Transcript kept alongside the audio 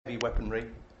heavy weaponry,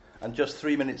 and just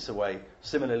 3 minutes away,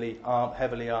 similarly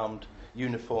heavily armed,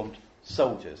 uniformed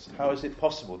soldiers. How is it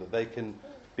possible that they can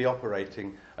be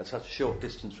operating at such a short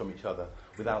distance from each other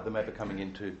without them ever coming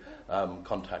into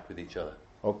contact with each other?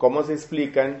 ¿O cómo se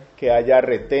explican que haya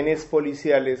retenes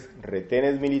policiales,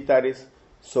 retenes militares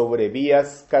sobre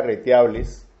vías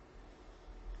carreteables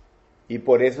y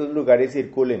por esos lugares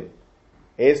circulen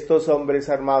estos hombres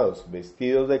armados,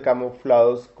 vestidos de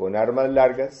camuflados con armas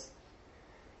largas,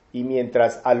 y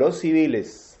mientras a los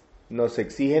civiles nos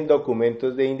exigen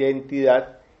documentos de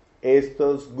identidad,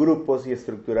 estos grupos y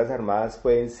estructuras armadas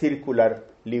pueden circular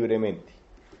libremente?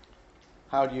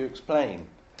 How do you explain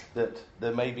that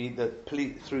there may be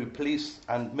through police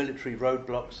and military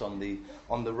roadblocks on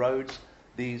the roads,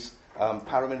 these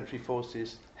paramilitary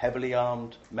forces, heavily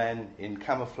armed men in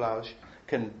camouflage,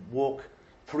 can walk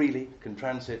freely, can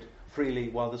transit freely,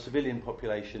 while the civilian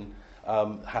population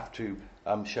have to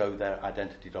show their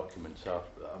identity documents are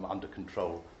under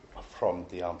control from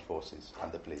the armed forces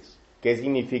and the police? ¿Qué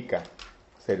significa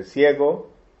ser ciego,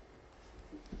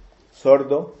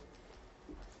 sordo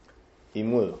y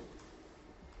mudo?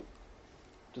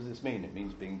 What does this mean? It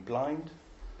means being blind,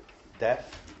 deaf,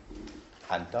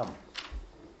 and dumb.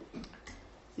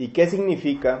 ¿Y qué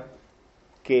significa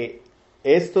que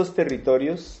estos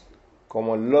territorios,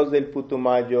 como los del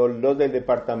Putumayo, los del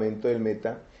departamento del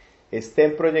Meta,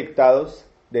 estén proyectados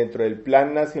dentro del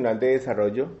Plan Nacional de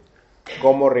Desarrollo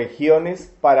como regiones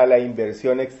para la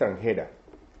inversión extranjera?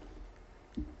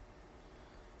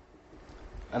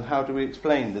 And how do we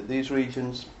explain that these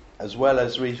regions, as well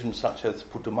as regions such as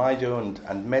Putumayo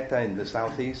and Meta in the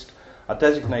southeast, are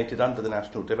designated under the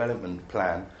National Development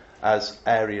Plan as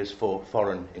areas for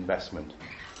foreign investment?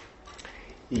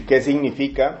 ¿Y qué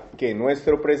significa que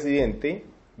nuestro presidente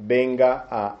venga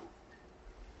a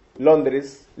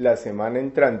Londres la semana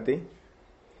entrante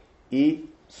y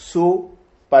su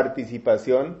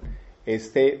participación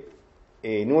esté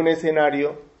en un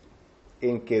escenario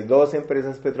en que 2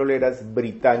 empresas petroleras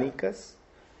británicas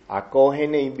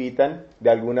acogen e invitan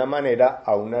de alguna manera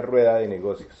a una rueda de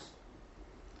negocios?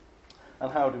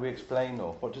 And how do we explain,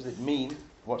 or what does it mean,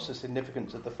 what's the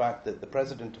significance of the fact that the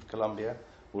President of Colombia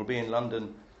will be in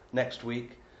London next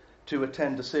week to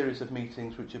attend a series of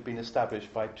meetings which have been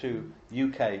established by 2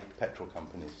 UK petrol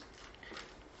companies?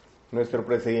 Nuestro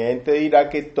presidente dirá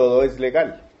que todo es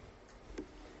legal,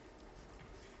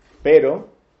 pero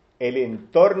el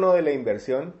entorno de la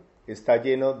inversión está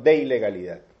lleno de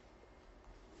ilegalidad.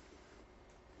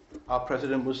 Our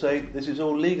president will say this is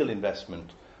all legal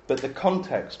investment, but the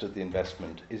context of the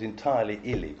investment is entirely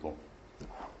illegal.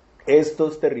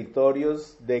 Estos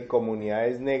territorios de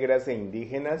comunidades negras e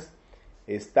indígenas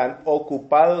están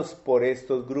ocupados por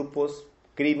estos grupos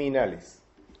criminales.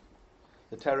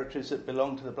 The territories that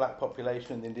belong to the black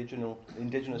population and the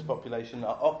indigenous population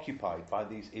are occupied by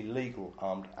these illegal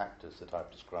armed actors that I've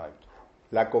described.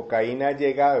 La cocaína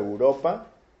llega a Europa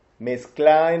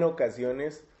mezclada en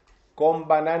ocasiones con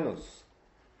bananos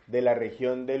de la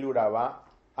región del Urabá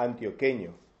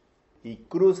antioqueño y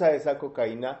cruza esa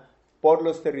cocaína por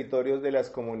los territorios de las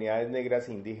comunidades negras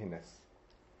indígenas.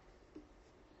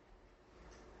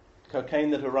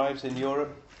 Cocaine that arrives in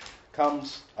Europe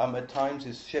comes at times,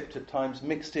 is shipped at times,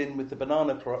 mixed in with the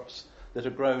banana crops that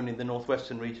are grown in the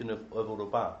northwestern region of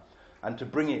Urubá. And to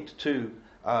bring it to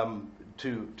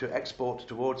export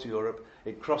towards Europe,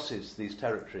 it crosses these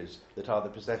territories that are the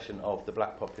possession of the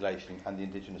black population and the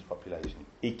indigenous population.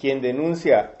 Y quien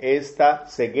denuncia esta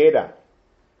ceguera,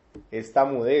 esta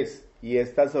mudez y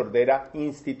esta sordera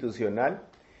institucional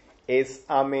es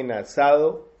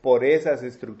amenazado por esas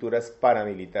estructuras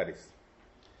paramilitares.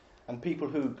 And people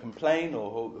who complain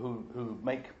or who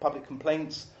make public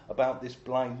complaints about this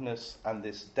blindness and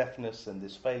this deafness and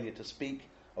this failure to speak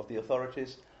of the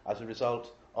authorities, as a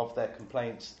result of their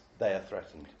complaints, they are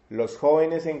threatened. Los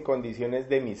jóvenes en condiciones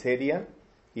de miseria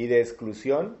y de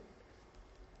exclusión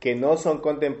que no son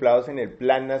contemplados en el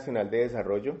Plan Nacional de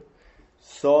Desarrollo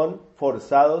son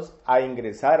forzados a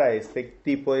ingresar a este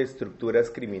tipo de estructuras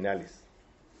criminales.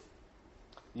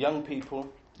 Young people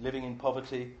living in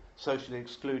poverty, socially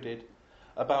excluded,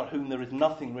 about whom there is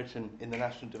nothing written in the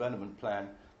National Development Plan,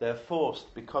 they're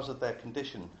forced, because of their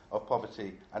condition of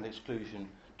poverty and exclusion,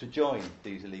 to join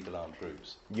these illegal armed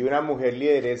groups. Y una mujer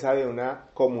lideresa de una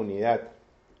comunidad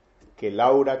que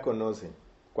Laura conoce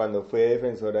cuando fue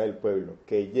defensora del pueblo,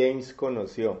 que James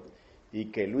conoció y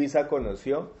que Luisa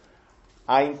conoció,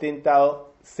 ha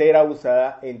intentado ser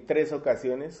abusada en 3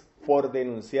 ocasiones por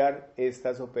denunciar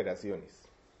estas operaciones.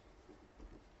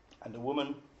 And a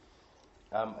woman,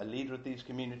 a leader of these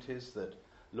communities that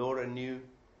Laura knew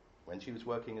when she was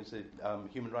working as a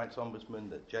human rights ombudsman,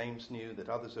 that James knew, that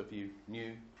others of you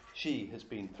knew, she has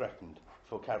been threatened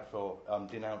for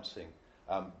denouncing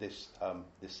this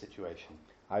situation.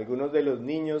 Algunos de los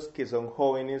niños que son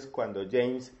jóvenes cuando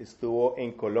James estuvo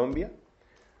en Colombia,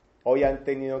 hoy han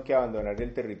tenido que abandonar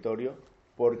el territorio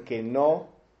porque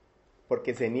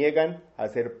se niegan a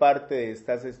ser parte de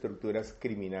estas estructuras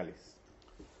criminales.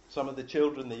 Some of the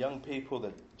children, the young people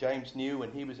that James knew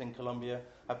when he was in Colombia,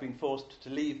 have been forced to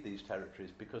leave these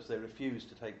territories because they refuse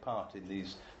to take part in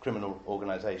these criminal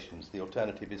organizations. The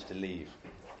alternative is to leave.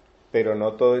 Pero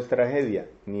no todo es tragedia,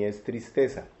 ni es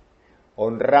tristeza.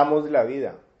 Honramos la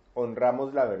vida,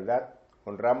 honramos la verdad,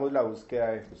 honramos la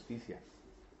búsqueda de justicia.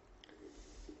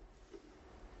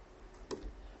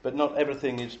 But not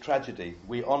everything is tragedy.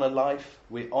 We honor life,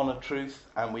 we honor truth,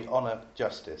 and we honor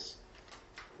justice.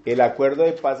 El acuerdo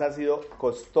de paz ha sido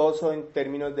costoso en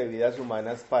términos de vidas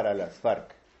humanas para las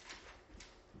FARC.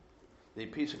 The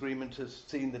peace agreement has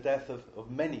seen the death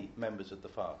of many members of the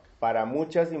FARC. Para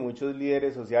muchas y muchos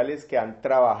líderes sociales que han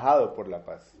trabajado por la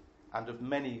paz. And of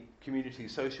many community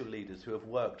social leaders who have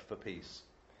worked for peace.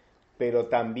 Pero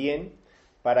también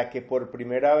para que por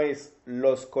primera vez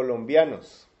los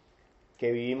colombianos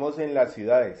que vivimos en las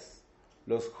ciudades,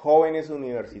 los jóvenes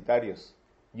universitarios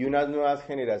y unas nuevas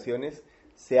generaciones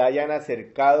se hayan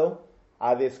acercado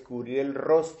a descubrir el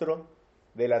rostro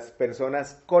de las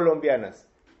personas colombianas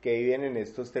que viven en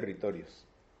estos territorios.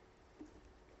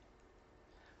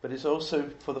 But it's also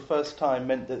for the first time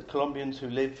meant that Colombians who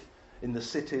live in the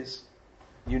cities,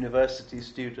 university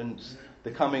students,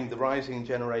 the rising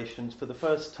generations, for the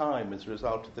first time as a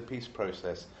result of the peace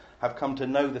process, have come to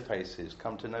know the faces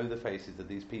of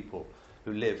these people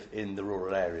who live in the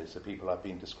rural areas, the people I've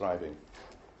been describing.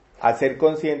 A ser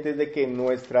conscientes de que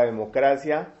nuestra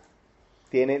democracia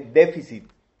tiene déficit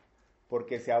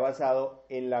porque se ha basado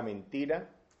en la mentira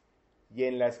y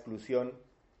en la exclusión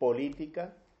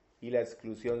política y la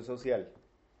exclusión social.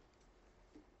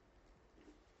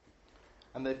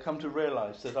 And they've come to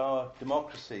realize that our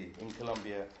democracy in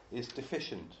Colombia is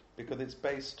deficient because it's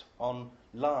based on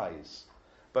lies,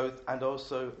 both and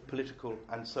also political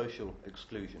and social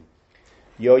exclusion.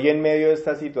 Y hoy en medio de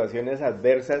estas situaciones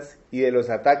adversas y de los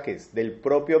ataques del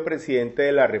propio presidente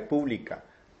de la República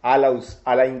a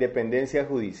la independencia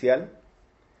judicial,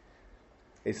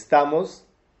 estamos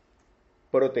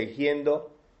protegiendo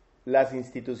las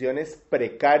instituciones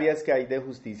precarias que hay de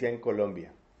justicia en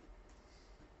Colombia.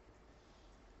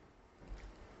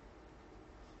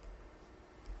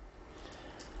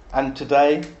 And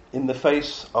today, in the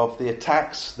face of the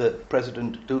attacks that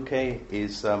President Duque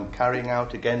is carrying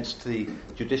out against the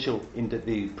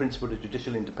principle of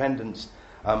judicial independence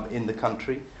in the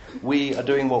country, we are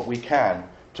doing what we can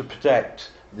to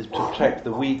protect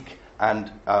the weak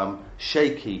and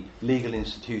shaky legal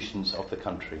institutions of the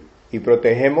country. Y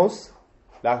protegemos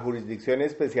la Jurisdicción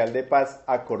Especial de Paz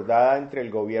acordada entre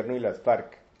el gobierno y las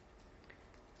FARC.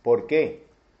 ¿Por qué?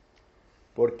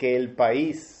 Porque el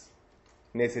país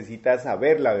necesita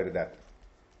saber la verdad.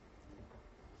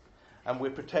 And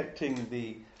we're protecting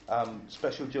the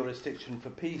special jurisdiction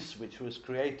for peace, which was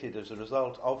created as a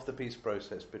result of the peace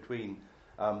process between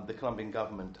the Colombian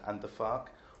government and the FARC.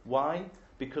 Why?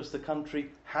 Because the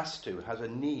country has a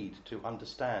need to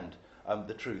understand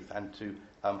the truth and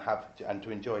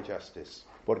to enjoy justice.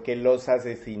 Porque los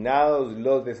asesinados,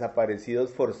 los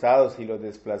desaparecidos forzados y los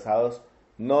desplazados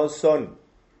no son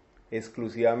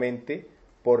exclusivamente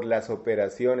por las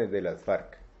operaciones de las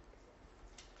FARC.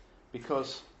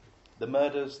 Because the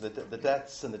murders, the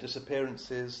deaths and the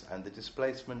disappearances and the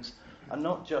displacements are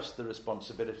not just the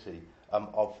responsibility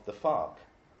of the FARC.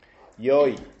 Y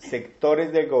hoy,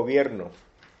 sectores del gobierno,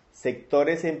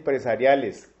 sectores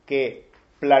empresariales que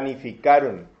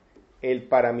planificaron el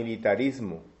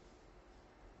paramilitarismo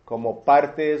como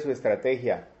parte de su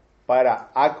estrategia para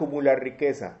acumular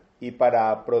riqueza y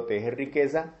para proteger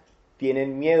riqueza,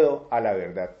 tienen miedo a la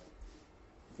verdad.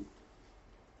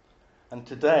 And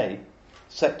today,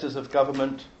 sectors of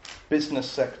government, business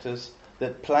sectors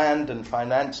that planned and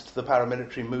financed the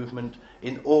paramilitary movement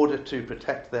in order to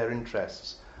protect their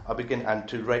interests and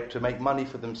to make money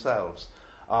for themselves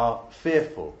are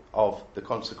fearful of the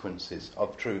consequences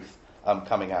of truth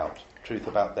coming out, truth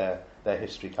about their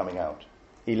history coming out.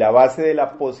 Y la base de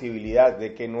la posibilidad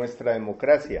de que nuestra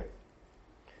democracia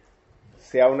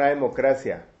sea una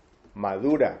democracia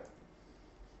madura,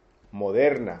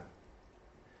 moderna,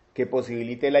 que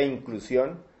posibilite la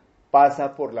inclusión,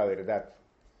 pasa por la verdad.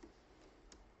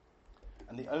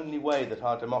 And the only way that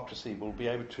our democracy will be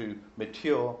able to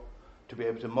mature, to be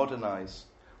able to modernize,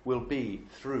 will be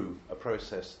through a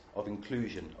process of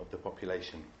inclusion of the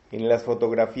population. En las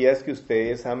fotografías que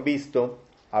ustedes han visto,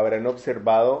 habrán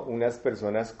observado unas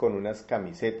personas con unas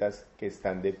camisetas que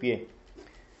están de pie.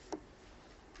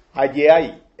 Allí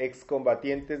hay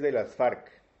excombatientes de las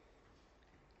FARC,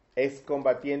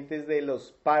 excombatientes de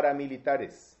los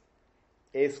paramilitares,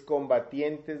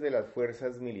 excombatientes de las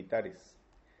fuerzas militares,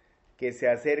 que se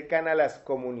acercan a las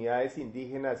comunidades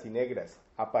indígenas y negras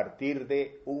a partir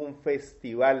de un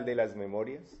festival de las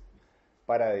memorias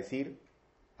para decir,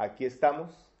 aquí estamos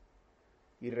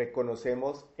y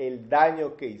reconocemos el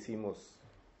daño que hicimos.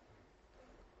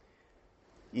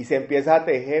 Y se empieza a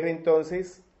tejer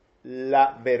entonces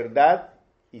la verdad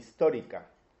histórica,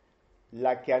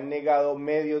 la que han negado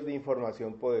medios de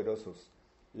información poderosos,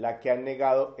 la que han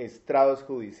negado estrados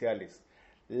judiciales,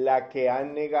 la que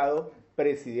han negado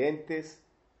presidentes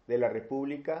de la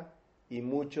República y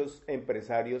muchos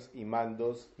empresarios y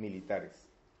mandos militares.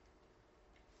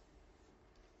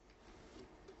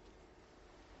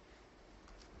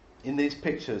 In these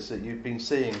pictures that you've been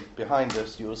seeing behind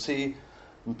us, you'll see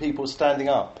people standing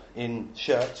up in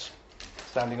shirts,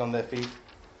 standing on their feet,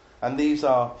 and these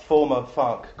are former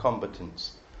FARC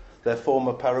combatants. They're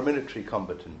former paramilitary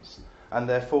combatants, and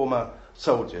they're former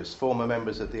soldiers, former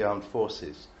members of the armed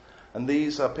forces. And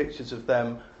these are pictures of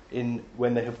them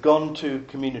when they have gone to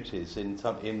communities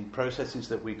in processes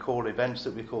that we call, events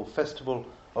that we call Festival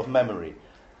of Memory.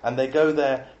 And they go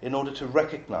there in order to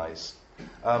recognise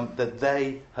that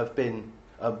they have been,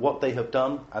 what they have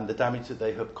done and the damage that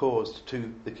they have caused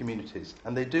to the communities.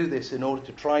 And they do this in order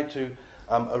to try to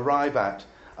arrive at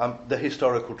the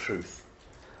historical truth,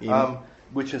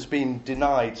 which has been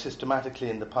denied systematically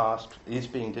in the past, is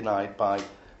being denied by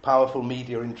powerful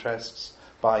media interests,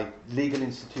 by legal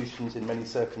institutions in many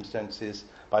circumstances,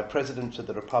 by presidents of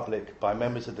the Republic, by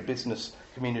members of the business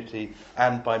community,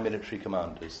 and by military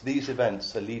commanders. These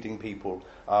events are leading people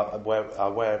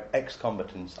where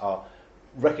ex-combatants are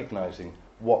recognizing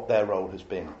what their role has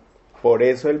been. Por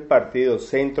eso el Partido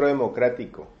Centro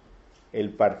Democrático, el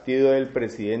partido del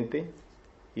presidente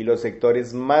y los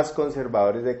sectores más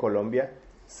conservadores de Colombia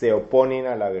se oponen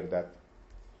a la verdad.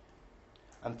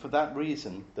 And for that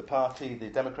reason, the party, the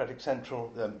Democratic Central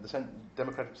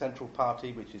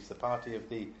Party, which is the party of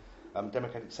the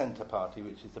Democratic Centre Party,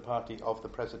 which is the party of the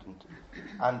President,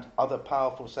 and other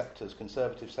powerful sectors,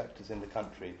 conservative sectors in the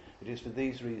country, it is for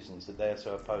these reasons that they are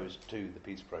so opposed to the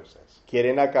peace process.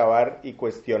 Quieren acabar y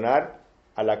cuestionar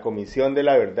a la Comisión de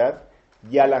la Verdad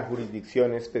y a la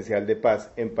Jurisdicción Especial de Paz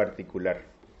en particular.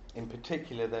 In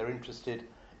particular, they're interested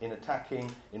in attacking,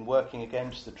 in working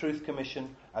against the Truth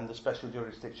Commission and the Special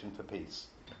Jurisdiction for Peace.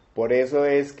 Por eso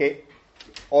es que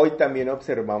hoy también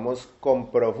observamos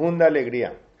con profunda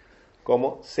alegría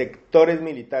cómo sectores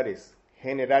militares,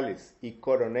 generales y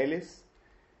coroneles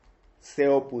se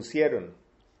opusieron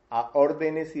a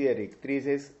órdenes y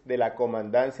directrices de la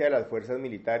comandancia de las fuerzas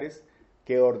militares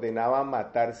que ordenaba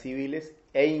matar civiles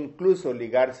e incluso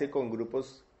ligarse con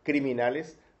grupos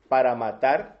criminales para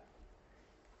matar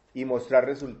y mostrar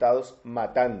resultados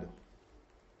matando,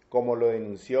 como lo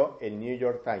denunció el New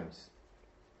York Times.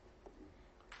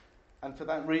 And for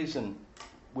that reason,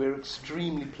 we're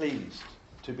extremely pleased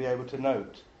to be able to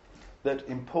note that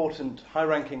important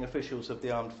high-ranking officials of the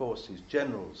armed forces,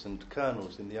 generals and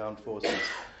colonels in the armed forces,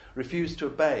 refused to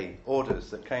obey orders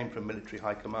that came from military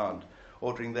high command,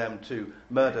 ordering them to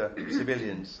murder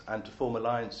civilians and to form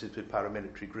alliances with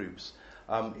paramilitary groups,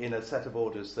 in a set of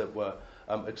orders that were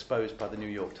exposed by the New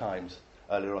York Times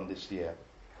earlier on this year.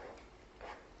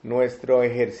 Nuestro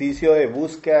ejercicio de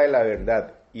búsqueda de la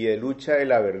verdad y de lucha de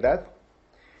la verdad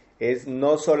es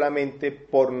no solamente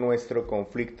por nuestro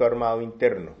conflicto armado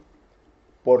interno,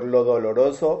 por lo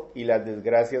doloroso y las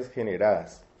desgracias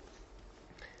generadas.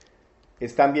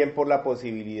 Es también por la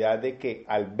posibilidad de que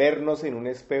al vernos en un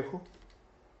espejo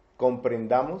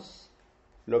comprendamos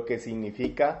lo que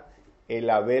significa el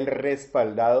haber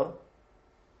respaldado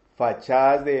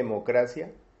fachadas de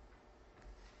democracia,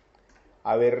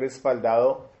 haber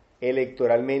respaldado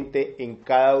electoralmente en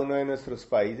cada uno de nuestros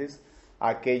países a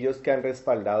aquellos que han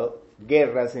respaldado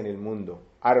guerras en el mundo,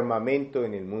 armamento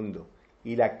en el mundo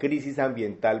y la crisis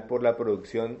ambiental por la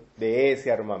producción de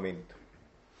ese armamento.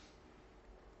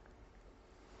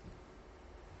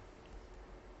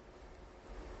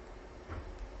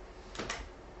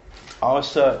 Our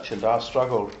search and our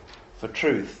struggle for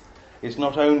truth is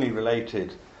not only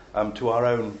related to our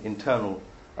own internal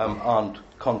armed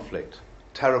conflict,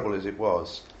 terrible as it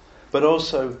was, but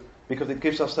also because it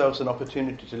gives ourselves an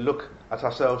opportunity to look at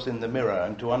ourselves in the mirror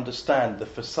and to understand the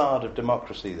facade of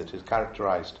democracy that has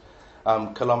characterized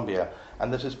Colombia,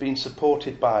 and that has been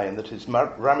supported by and that has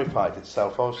ramified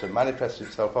itself also, manifested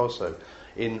itself also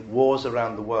in wars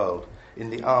around the world, in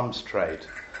the arms trade,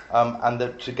 and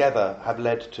that together have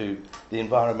led to the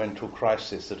environmental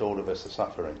crisis that all of us are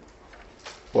suffering.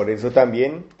 Por eso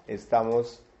también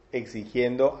estamos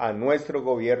exigiendo a nuestro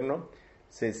gobierno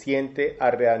se siente a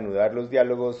reanudar los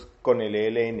diálogos con el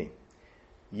ELN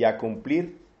y a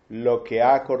cumplir lo que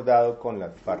ha acordado con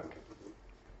las FARC.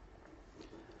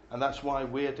 And that's why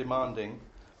we're demanding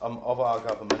of our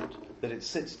government that it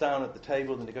sits down at the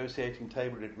table, the negotiating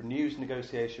table, it renews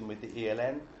negotiation with the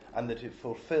ELN, and that it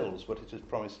fulfills what it has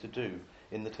promised to do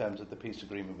in the terms of the peace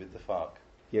agreement with the FARC.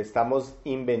 Y estamos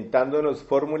inventándonos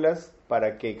fórmulas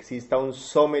para que exista un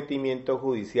sometimiento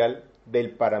judicial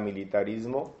del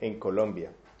paramilitarismo en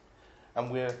Colombia.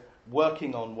 And we're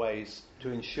working on ways to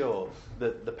ensure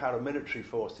that the paramilitary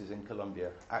forces in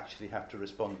Colombia actually have to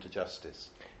respond to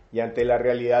justice. Y ante la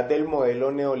realidad del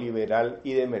modelo neoliberal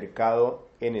y de mercado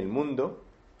en el mundo,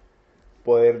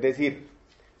 poder decir,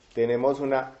 tenemos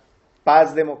una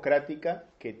paz democrática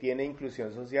que tiene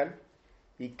inclusión social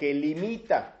y que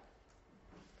limita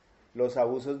los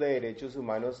abusos de derechos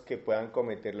humanos que puedan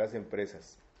cometer las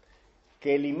empresas,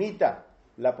 que limita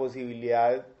la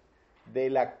posibilidad de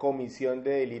la comisión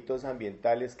de delitos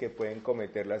ambientales que pueden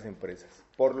cometer las empresas,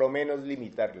 por lo menos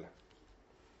limitarla.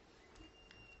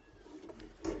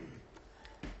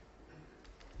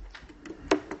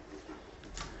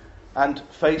 And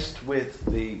faced with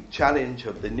the challenge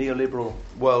of the neoliberal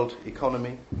world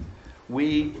economy,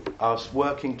 we are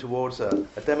working towards a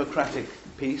democratic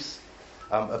peace,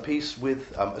 a peace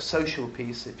with a social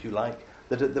peace, if you like,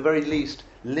 that at the very least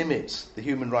limits the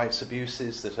human rights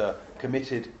abuses that are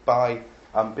committed by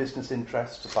business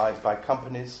interests, by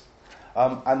companies,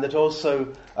 and that also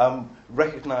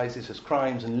recognises as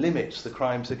crimes and limits the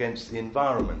crimes against the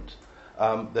environment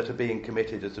that are being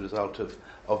committed as a result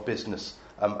of business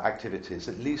activities.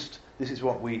 At least this is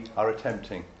what we are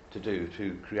attempting to do,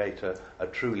 to create a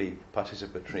truly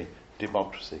participatory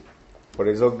democracy. Por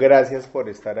eso, gracias por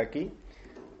estar aquí.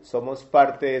 Somos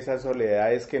parte de esas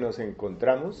soledades que nos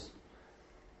encontramos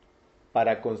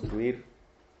para construir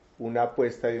una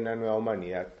apuesta de una nueva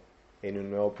humanidad en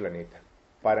un nuevo planeta.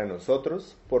 Para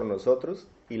nosotros, por nosotros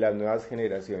y las nuevas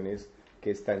generaciones que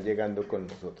están llegando con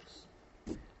nosotros.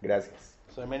 Gracias.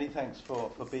 So many thanks for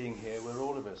being here. We're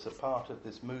all of us a part of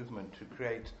this movement to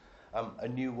create a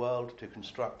new world, to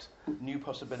construct new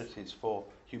possibilities for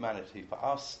humanity, for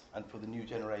us and for the new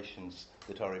generations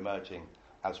that are emerging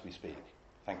as we speak.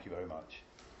 Thank you very much.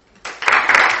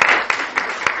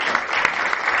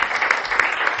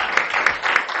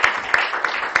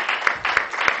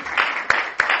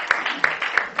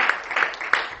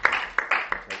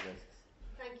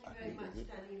 Thank you very much,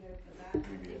 Danilo, for that.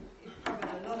 You've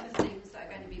covered a lot of things that are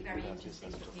going to be very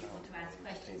interesting for people to ask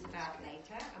questions about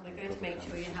later, and we're going to make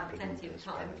sure you have plenty of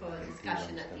time for a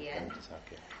discussion at the end.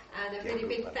 And a really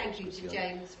big thank you to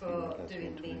James for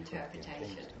doing the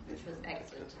interpretation, which was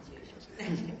excellent as usual.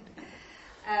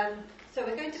 So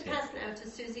we're going to pass now to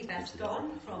Susi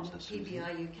Bascon from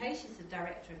PBI UK. She's the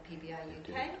director of PBI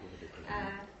UK.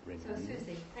 So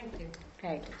Susi, thank you.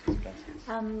 Great.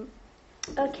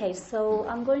 Okay, so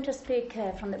I'm going to speak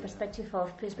from the perspective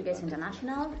of Police Brigades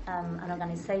International, an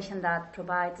organization that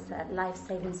provides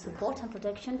life-saving support and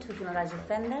protection to human rights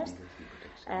defenders.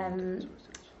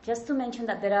 Just to mention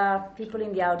that there are people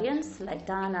in the audience, like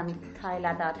Dan and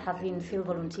Kyla, that have been field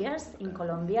volunteers in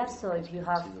Colombia, so if you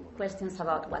have questions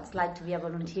about what it's like to be a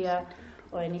volunteer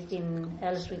or anything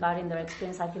else regarding their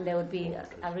experience, I think they would be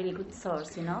a really good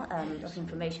source, of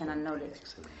information and knowledge.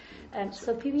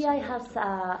 So PBI has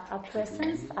a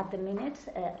presence at the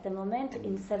moment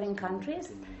in 7 countries,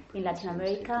 in Latin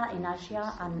America, in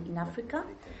Asia and in Africa.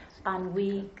 And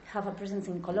we have a presence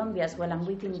in Colombia as well, and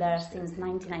we've been there since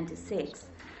 1996.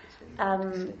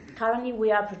 Currently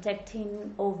we are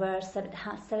protecting over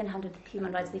 700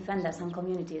 human rights defenders and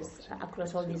communities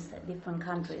across all these different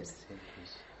countries.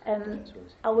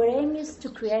 Our aim is to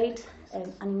create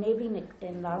an enabling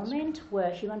environment where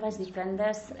human rights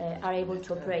defenders are able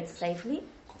to operate safely,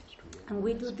 and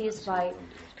we do this by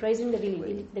raising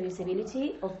the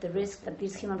visibility of the risk that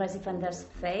these human rights defenders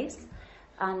face,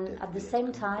 and at the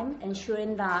same time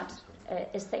ensuring that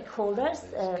stakeholders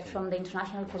from the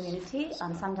international community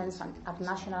and sometimes at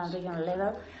national and regional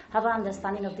level have an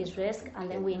understanding of this risk,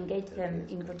 and then we engage them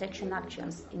in protection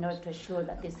actions in order to ensure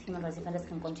that these human rights defenders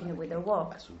can continue with their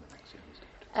work.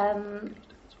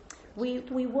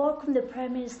 We work on the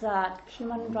premise that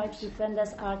human rights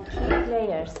defenders are key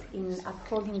players in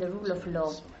upholding the rule of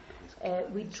law.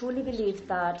 We truly believe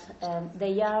that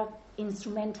they are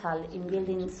instrumental in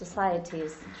building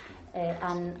societies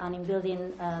and in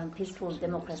building peaceful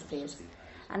democracies.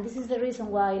 And this is the reason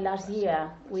why last year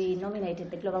we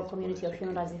nominated the global community of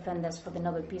human rights defenders for the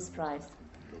Nobel Peace Prize.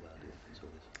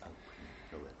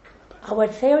 Our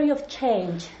theory of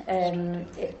change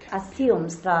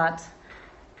assumes that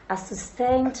a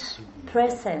sustained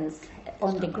presence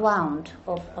on the ground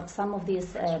of some of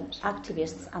these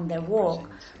activists and their work,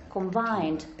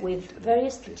 combined with very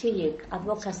strategic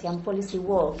advocacy and policy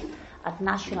work at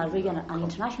national, regional and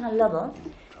international level,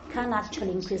 can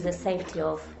actually increase the safety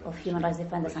of human rights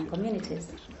defenders and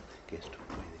communities.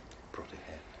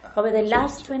 Over the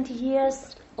last 20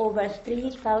 years, over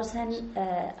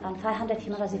 3,500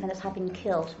 human rights defenders have been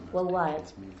killed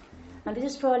worldwide. And this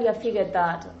is probably a figure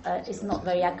that is not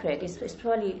very accurate. It's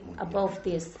probably above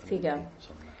this figure.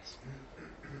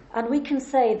 And we can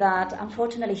say that,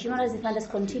 unfortunately, human rights defenders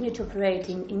continue to operate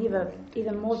in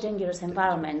even more dangerous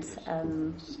environments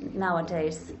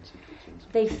nowadays.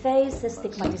 They face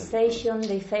stigmatization,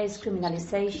 they face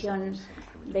criminalization,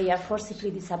 they are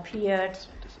forcibly disappeared.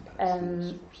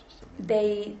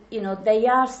 They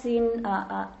are seen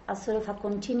as sort of a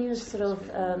continuous sort of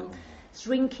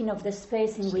shrinking of the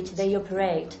space in which they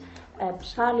operate,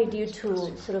 partly due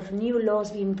to sort of new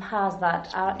laws being passed that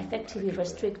are effectively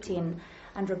restricting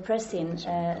and repressing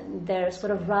their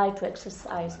sort of right to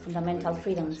exercise fundamental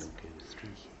freedoms.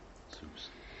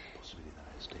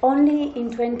 Only in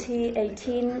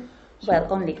 2018,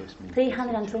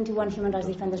 321 human rights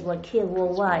defenders were killed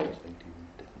worldwide.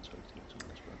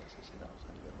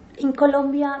 In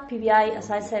Colombia, PBI, as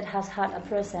I said, has had a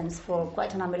presence for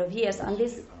quite a number of years, and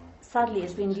this sadly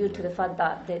has been due to the fact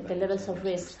that the levels of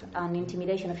risk and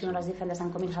intimidation of human rights defenders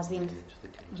and communities has been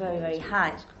very, very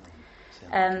high.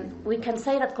 We can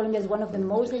say that Colombia is one of the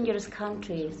most dangerous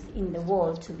countries in the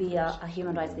world to be a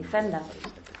human rights defender.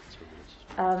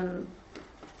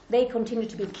 They continue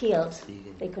to be killed,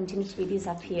 they continue to be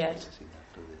disappeared,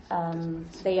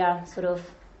 they are sort of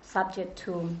subject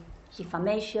to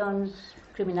defamation,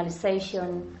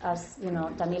 criminalization, as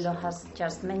Danilo has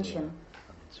just mentioned.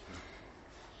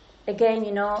 Again,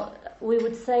 we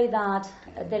would say that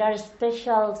there are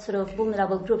special sort of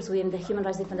vulnerable groups within the human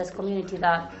rights defenders community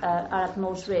that are at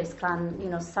most risk,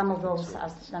 and some of those,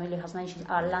 as Danilo has mentioned,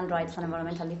 are land rights and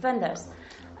environmental defenders,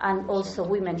 and also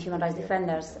women human rights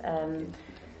defenders.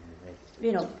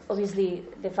 Obviously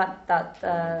the fact that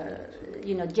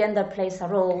gender plays a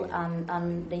role,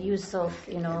 and the use of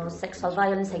sexual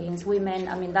violence against women.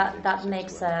 I mean that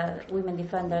makes women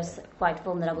defenders quite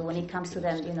vulnerable when it comes to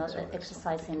them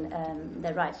exercising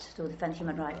their right to defend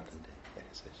human rights.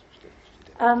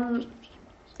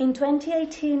 In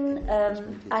 2018,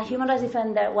 a human rights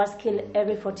defender was killed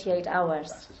every 48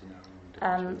 hours.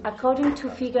 According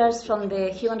to figures from the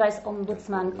Human Rights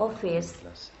Ombudsman Office,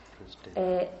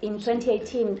 in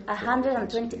 2018,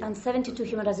 172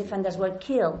 human rights defenders were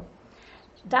killed.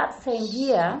 That same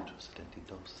year,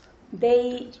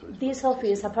 this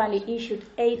office apparently issued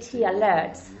 80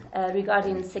 alerts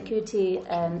regarding security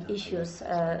issues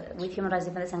with human rights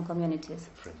defenders and communities.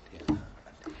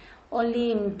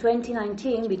 Only in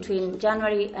 2019, between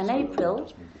January and April,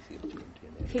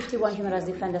 51 human rights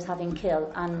defenders have been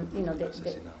killed, and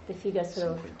the figure sort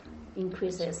of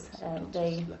increases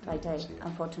day by day,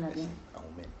 unfortunately.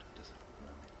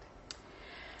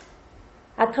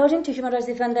 According to human rights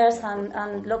defenders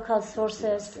and local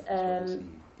sources,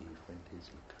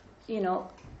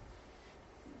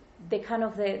 the kind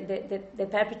of the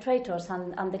perpetrators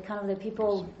and the kind of the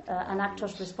people and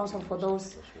actors responsible for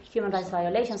those human rights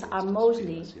violations are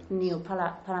mostly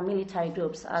neo-paramilitary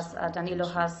groups, as Danilo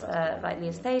has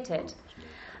rightly stated.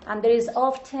 And there is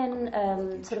often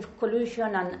sort of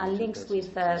collusion and links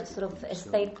with sort of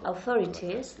state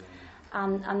authorities,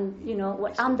 and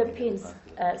what underpins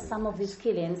some of these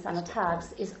killings and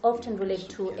attacks is often related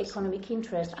to economic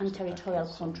interest and territorial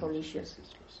control issues.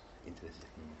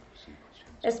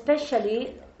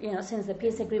 Especially, since the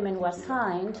peace agreement was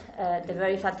signed, the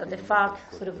very fact that the FARC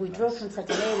sort of withdrew from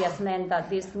certain areas meant that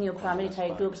these new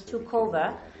paramilitary groups took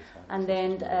over, and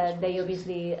then they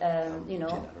obviously,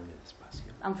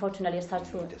 unfortunately start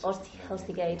to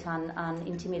hostigate and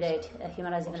intimidate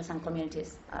human rights defenders and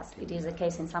communities, as it is the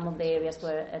case in some of the areas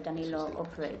where Danilo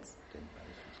operates.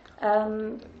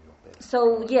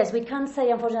 So yes, we can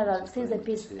say, unfortunately, that since the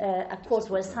peace accords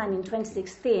were signed in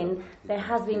 2016, there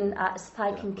has been a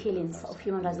spike in killings of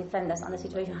human rights defenders, and the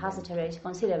situation has deteriorated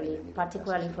considerably,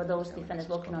 particularly for those defenders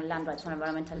working on land rights and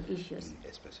environmental issues.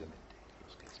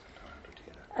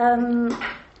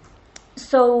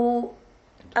 So,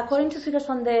 according to figures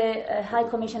from the High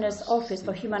Commissioner's Office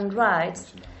for Human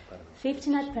Rights,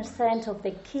 59% of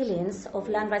the killings of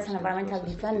land rights and environmental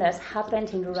defenders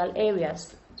happened in rural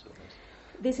areas.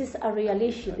 this is a real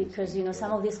issue because,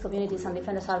 some of these communities and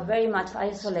defenders are very much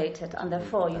isolated, and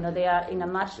therefore, they are in a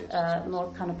much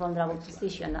more kind of vulnerable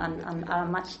position and are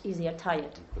much easier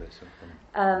tired.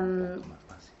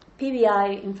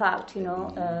 PBI, in fact,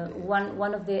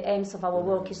 one of the aims of our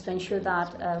work is to ensure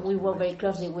that we work very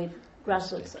closely with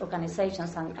grassroots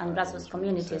organizations and grassroots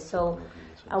communities. So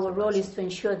our role is to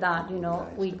ensure that,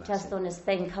 we just don't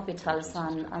stay in capitals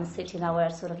and sit in our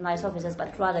sort of nice offices,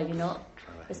 but rather,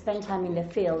 spend time in the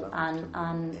field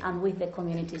and with the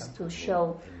communities to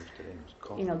show,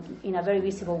 in a very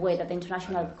visible way that the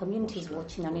international community is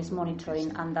watching and is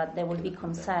monitoring, and that there will be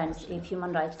concerns if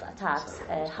human rights attacks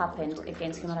happen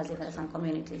against human rights defenders and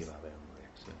communities.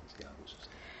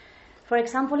 For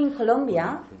example, in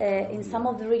Colombia, in some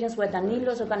of the regions where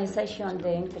Danilo's organization,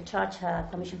 the IACHR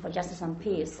Commission for Justice and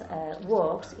Peace,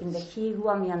 works, in the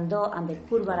Higuamiando and the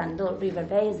Curvarando river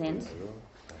basins,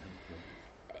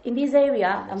 in this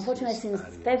area, unfortunately, since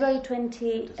February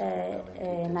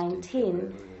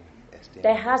 2019,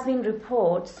 there has been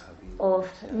reports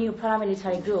of new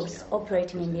paramilitary groups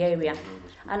operating in the area,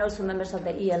 and also members of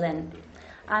the ELN.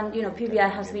 And, PBI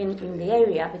has been in the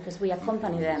area because we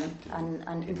accompany them,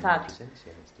 and in fact,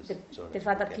 the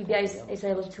fact that PBI is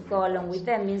able to go along with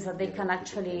them means that they can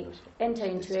actually enter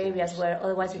into areas where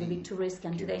otherwise it would be too risky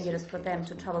and too dangerous for them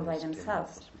to travel by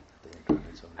themselves.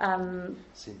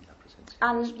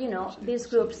 And, these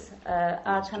groups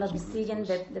are kind of besieging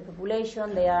the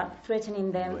population, they are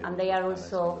threatening them, and they are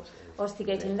also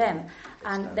hostigating them.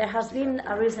 And there has been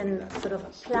a recent sort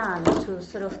of plan to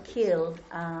sort of kill,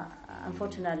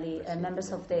 unfortunately,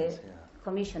 members of the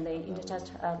commission, the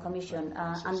IACHR Commission,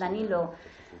 and Danilo.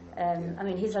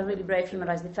 He's a really brave human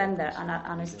rights defender and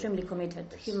an extremely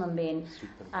committed human being.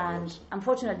 And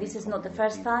unfortunately, this is not the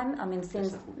first time.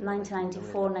 Since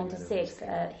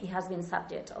 1994-96, he has been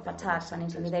subject of attacks and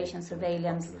intimidation,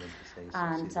 surveillance,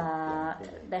 and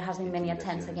there has been many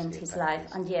attempts against his life.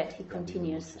 And yet, he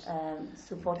continues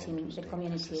supporting the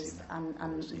communities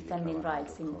and defending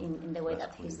rights in the way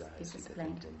that he's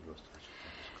explained.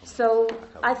 So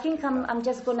I think I'm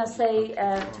just going to say,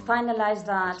 to finalize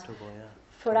that,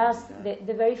 for us,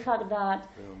 the very fact that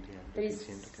there is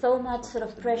so much sort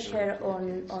of pressure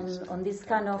on this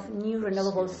kind of new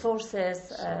renewable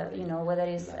sources, whether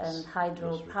it's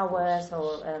hydropowers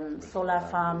or solar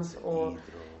farms or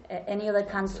any other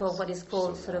kinds of what is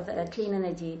called sort of clean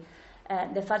energy,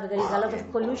 the fact that there is a lot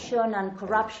of collusion and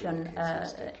corruption,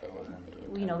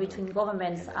 between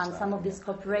governments and some of these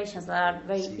corporations that are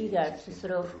very eager to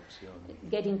sort of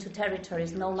get into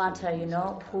territories, no matter,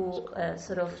 who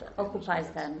sort of occupies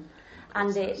them.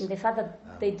 And the fact that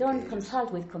they don't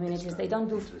consult with communities, they don't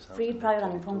do free, prior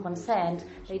and informed consent,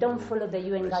 they don't follow the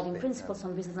UN guiding principles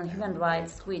on business and human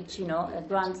rights, which,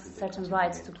 grants certain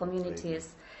rights to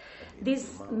communities.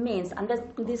 This means, and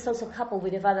this also coupled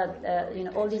with the fact that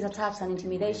all these attacks and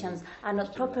intimidations are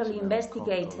not properly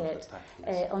investigated.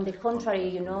 On the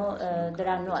contrary, there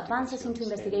are no advances into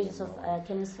investigations of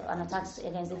killings and attacks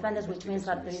against defenders, which means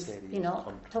that there is,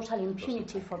 total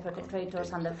impunity for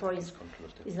perpetrators, and therefore is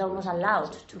almost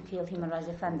allowed to kill human rights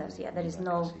defenders. Yeah, there is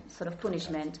no sort of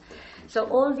punishment. So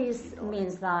all this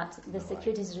means that the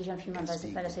security situation of human rights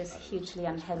defenders is hugely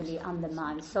and heavily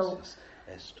undermined. So,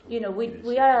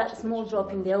 we are a small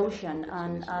drop in the ocean,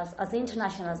 and as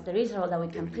internationals, there is a role that we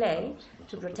can play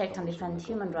to protect and defend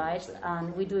human rights,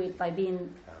 and we do it by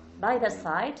being by their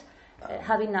side,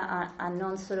 having a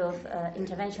non-sort of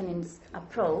interventionist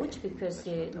approach, because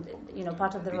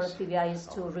part of the role of PBI is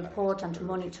to report and to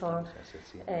monitor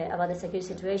about the security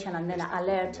situation, and then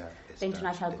alert the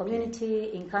international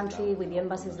community in country with the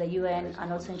embassies, the UN,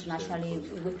 and also internationally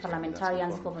with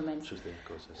parliamentarians, governments.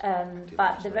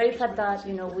 But the very fact that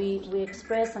we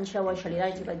express and show our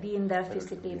solidarity by being there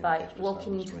physically, by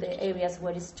walking into the areas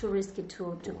where it's too risky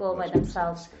to go by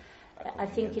themselves, I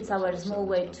think it's our small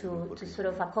way to sort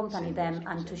of accompany them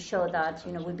and to show that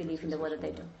we believe in the work that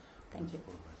they do. Thank you.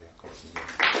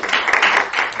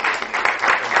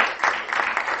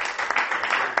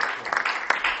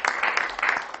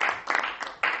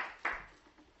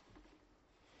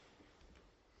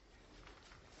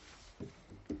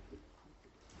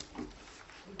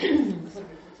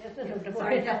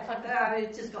 Sorry, I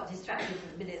just got distracted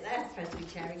for a minute there, supposed to be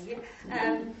chairing you.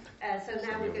 So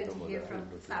now we're going to hear from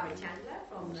Sara Chandler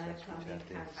from the Colombian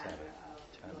Caravana.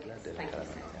 Thank you.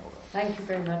 Thank you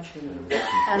very much,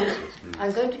 and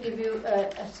I'm going to give you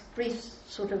a brief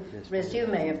sort of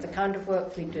resume of the kind of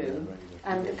work we do,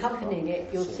 and accompanying it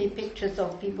you'll see pictures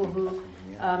of people who,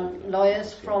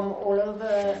 lawyers from all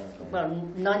over,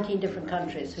 19 different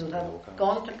countries who have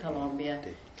gone to Colombia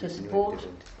to support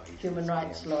human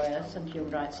rights lawyers and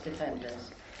human rights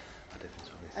defenders.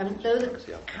 Though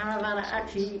the Caravana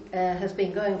actually has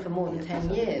been going for more than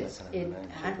 10 years, it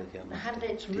had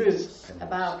its roots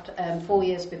about 4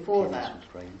 years before that,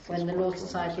 when the Law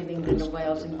Society of England and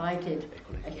Wales invited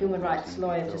a human rights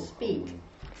lawyer to speak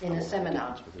in a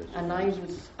seminar, and I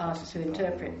was asked to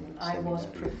interpret, and I was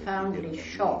profoundly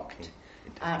shocked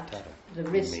at the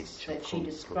risks that she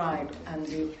described and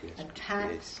the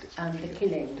attacks and the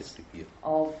killings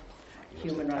of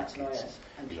human rights lawyers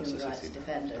and human rights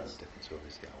defenders.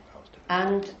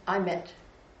 And I met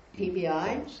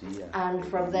PBI, and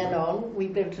from then on we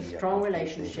built a strong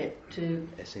relationship to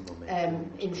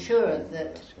ensure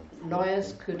that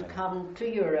lawyers could come to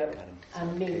Europe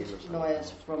and meet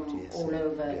lawyers from all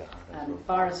over,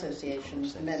 bar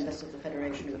associations, members of the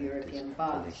Federation of European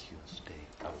Bars.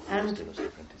 And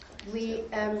we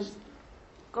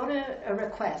got a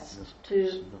request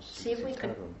to see if we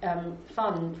could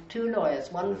fund 2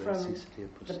 lawyers, one from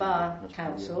the Bar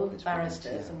Council, the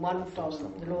barristers, and one from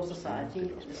the Law Society,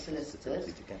 the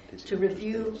solicitors, to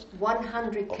review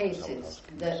 100 cases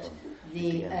that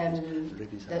the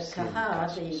CAJAR,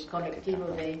 the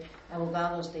Colectivo de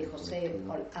Abogados de José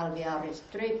Alvear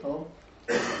Restrepo,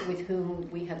 with whom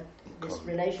we had this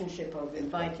relationship of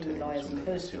inviting lawyers and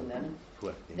hosting them,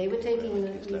 they were taking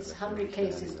these 100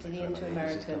 cases to the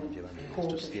Inter-American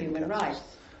Court of Human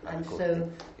Rights. And so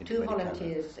 2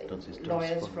 volunteers,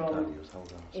 lawyers from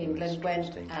England,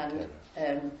 went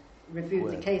and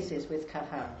reviewed the cases with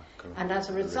CAJAR. And as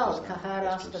a result, CAJAR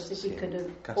asked us if we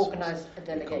could organise a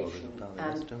delegation.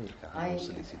 And I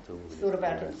thought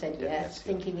about it and said yes,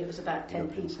 thinking it was about 10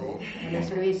 people. And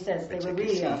as Louise says, they were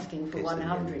really asking for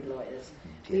 100 lawyers.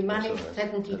 We managed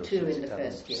 72 in the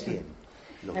first year.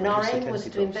 And our aim was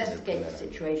to investigate the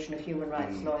situation of human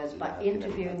rights lawyers by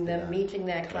interviewing them, meeting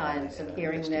their clients, and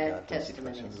hearing their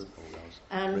testimonies.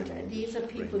 And these are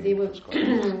people, they were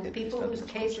people whose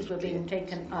cases were being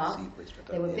taken up.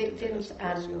 They were victims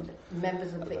and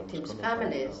members of victims'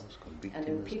 families, and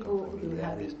they were people who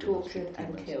had been tortured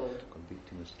and killed.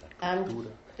 And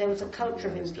there was a culture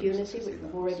of impunity, which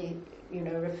we've already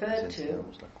referred to.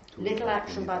 Little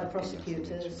action by the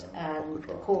prosecutors, and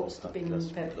the courts to bring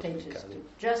perpetrators to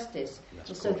justice.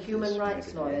 And so human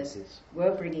rights lawyers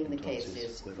were bringing the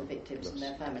cases for victims and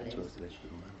their families.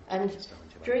 And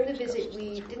during the visit,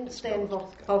 we didn't stay in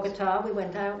Bogota. We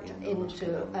went out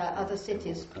into other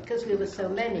cities. Because we were so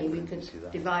many, we could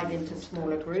divide into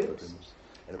smaller groups.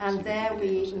 And there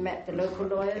we met the local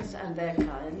lawyers and their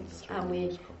clients, and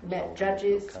we met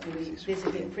judges, we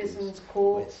visited prisons,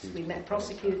 courts, we met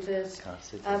prosecutors.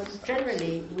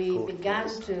 Generally, we began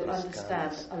to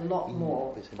understand a lot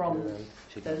more from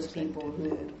those people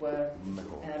who were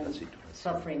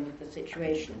suffering the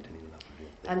situation.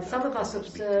 And some of us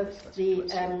observed the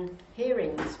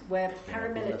hearings where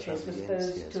paramilitaries were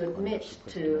supposed to admit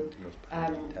to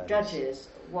judges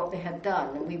what they had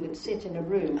done, and we would sit in a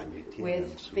room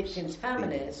with victims'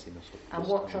 families and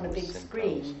watch on a big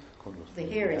screen the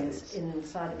hearings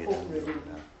inside a courtroom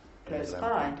close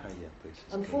by.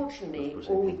 Unfortunately,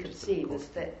 all we could see was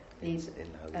that these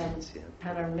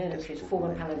paramilitaries,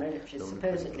 former paramilitaries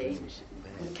supposedly,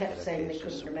 kept saying they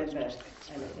couldn't remember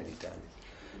anything.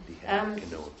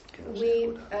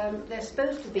 They're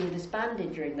supposed to have been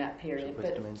disbanded during that period,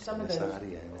 but some of those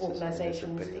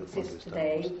organisations exist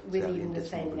today with even the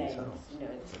same names.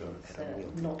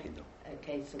 It's not a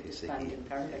case of disbanding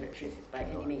paramilitaries by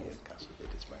any means.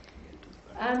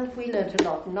 And we learnt a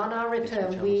lot. And on our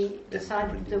return, we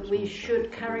decided that we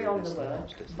should carry on the work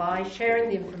by sharing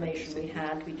the information we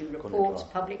had. We do reports,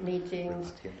 public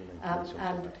meetings,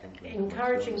 and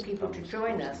encouraging people to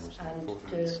join us and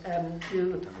to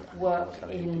do work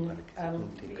in,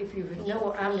 if you know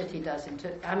what Amnesty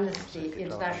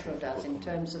International does in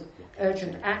terms of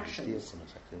urgent actions,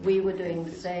 we were doing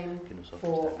the same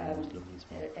for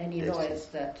any lawyers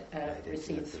that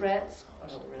received threats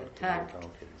or were attacked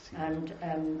and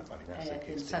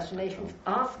assassination,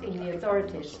 asking the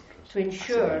authorities to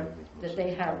ensure that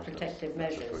they have protective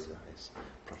measures.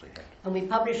 And we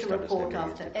publish a report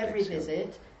after every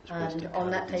visit, and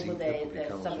on that table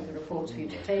there's some of the reports for you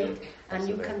to take, and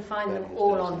you can find them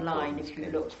all online if you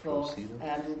look for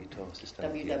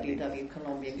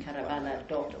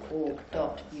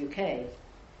www.colombiancaravana.org.uk.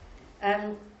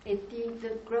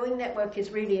 the growing network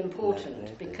is really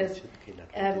important because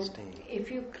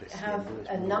if you have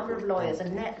a number of lawyers, a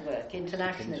network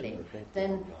internationally,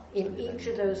 then in each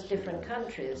of those different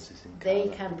countries, they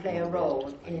can play a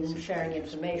role in sharing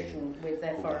information with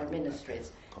their foreign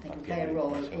ministries. They can play a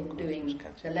role in doing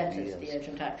the letters, the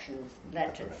urgent action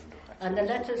letters. And the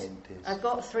letters, I've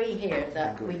got 3 here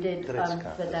that we did for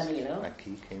Danilo,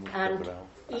 and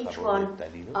each one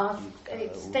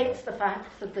it states the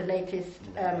facts of the latest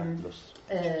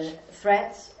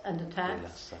threats and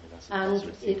attacks,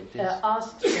 and it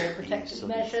asks for protective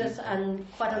measures and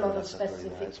quite a lot of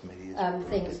specific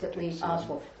things that we ask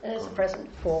for. There's a present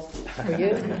for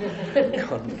you.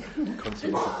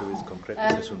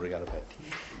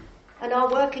 And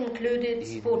our work included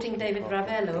supporting David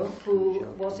Ravello, who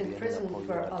was in prison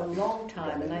for a long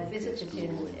time, and I visited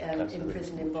him in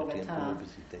prison in Bogota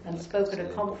and spoke at a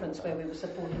conference where we were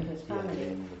supporting his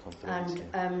family.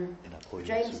 And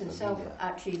James himself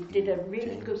actually did a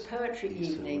really good poetry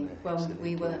evening when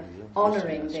we were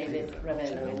honouring David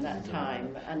Ravello in that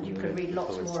time, and you can read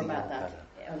lots more about that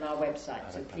on our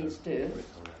website, so please do.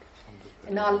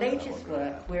 In our latest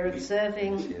work, we're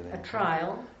observing a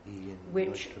trial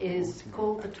which is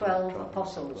called the 12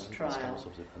 Apostles Trial.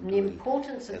 And the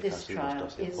importance of this trial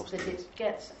is that it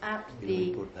gets at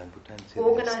the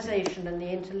organisation and the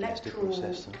intellectual,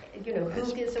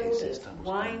 who gives orders,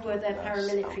 why were there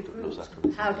paramilitary groups,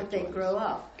 how did they grow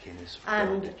up?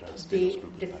 And the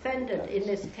defendant in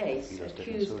this case,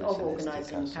 accused of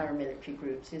organising paramilitary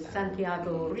groups, is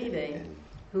Santiago Uribe,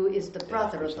 who is the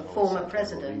brother of the former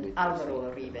president,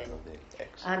 Álvaro Uribe.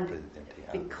 And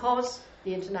because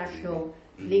the international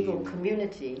legal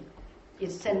community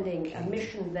is sending a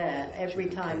mission there every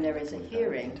time there is a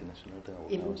hearing,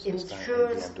 it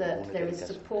ensures that there is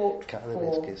support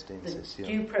for the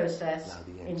due process,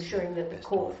 ensuring that the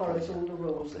court follows all the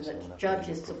rules and that the judge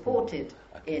is supported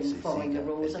in following the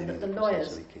rules and that the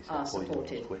lawyers are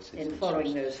supported in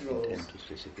following those rules.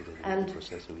 And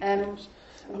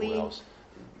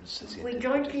we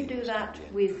jointly do that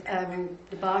with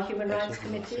the Bar Human Rights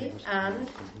Committee, and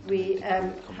we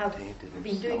have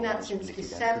been doing that since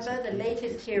December. The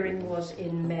latest hearing was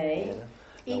in May.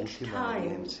 Each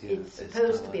time it's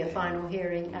supposed to be a final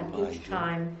hearing, and each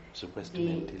time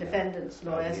the defendant's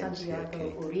lawyer,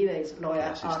 Santiago Uribe's lawyer,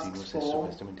 asks for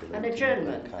an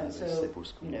adjournment, and so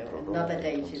another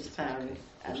date is found.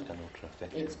 And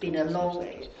it's been a long,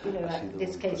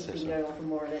 this case has been going on for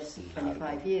more or less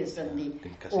 25 years, and the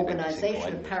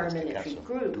organisation of paramilitary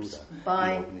groups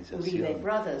by Uribe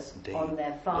brothers on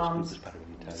their farms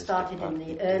started in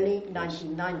the early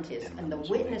 1990s, and the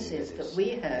witnesses that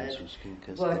we heard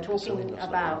were talking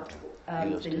about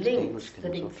the links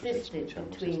that existed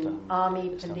between army,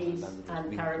 police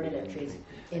and paramilitaries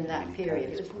in that period.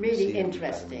 It was really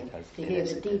interesting to hear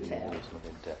the details.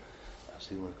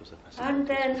 And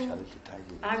then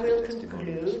I will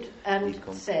conclude and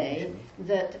say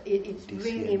that it's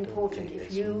really important,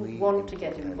 if you want to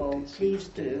get involved, please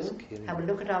do. Have a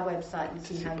look at our website and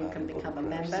see how you can become a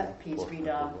member. Please read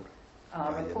our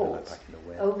reports.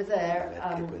 Over there,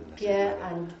 Pierre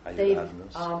and Dave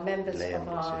are members of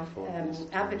our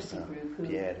advocacy group who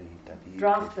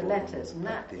draft the letters, and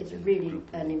that is really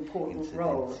an important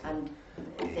role. And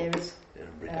there is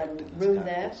room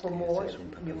there for more if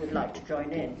you would like to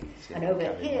join in. And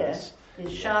over here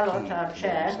is Charlotte, our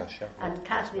chair, and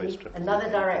Kathy, another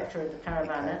director of the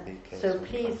Caravana. So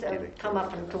please come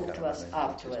up and talk to us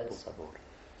afterwards.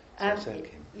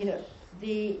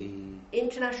 The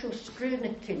international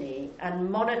scrutiny and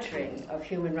monitoring of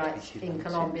human rights in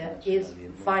Colombia is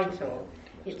vital.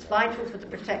 It's vital for the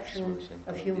protection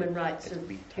of human rights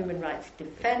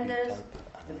defenders,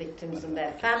 the victims and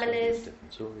their families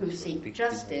who seek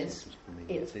justice.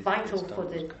 It's vital for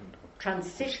the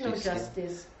transitional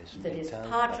justice that is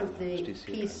part of the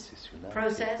peace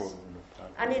process,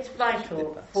 and it's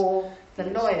vital for the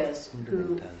lawyers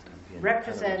who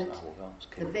represent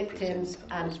the victims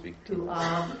and who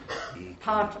are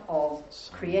part of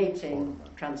creating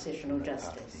transitional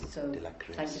justice. So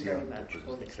thank you very much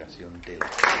for listening.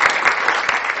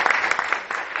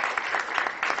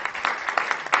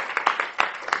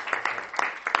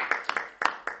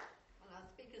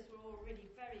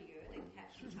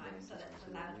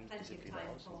 Plenty of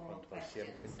time for questions.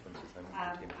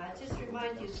 I'll just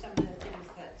remind you some of the things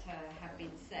that have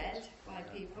been said by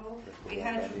people. We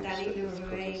heard from Danilo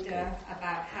Rueda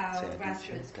about how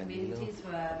grassroots communities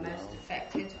were most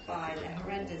affected by the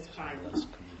horrendous crimes,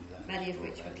 many of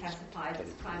which were classified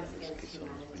as crimes against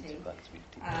humanity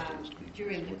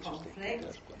during the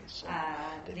conflict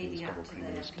leading up to the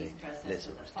peace process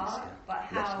of the FARC, but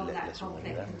how that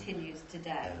conflict continues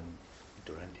today.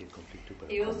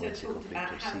 He also talked about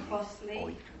how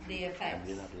costly the effects,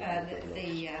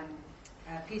 the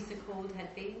peace accord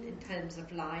had been in terms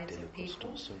of lives of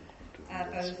people,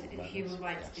 both human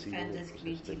rights defenders,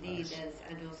 community leaders,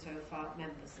 and also FARC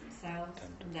members themselves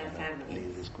and their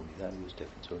families.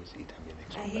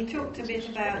 He talked a bit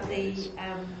about the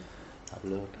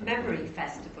memory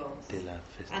festivals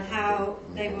and how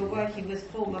they were working with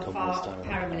former FARC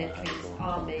paramilitary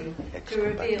army to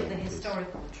reveal the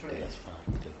historical truth.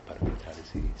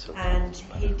 And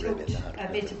he talked a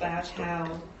bit about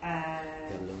how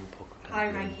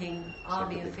high-ranking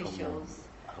army officials,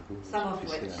 some of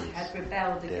which had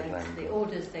rebelled against the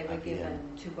orders they were given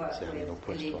to work with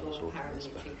illegal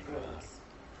paramilitary groups.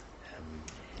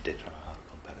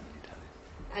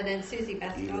 And then Susi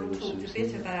Bascon talked a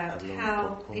bit about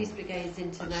how Peace Brigades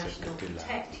International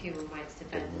protect human rights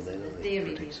defenders and the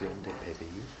theory behind that.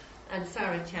 And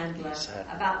Sara Chandler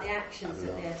about the actions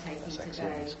that they're taking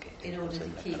today in order to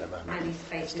keep many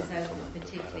spaces open,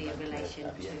 particularly in relation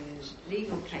to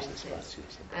legal cases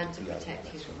and to protect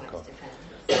human rights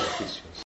defenders.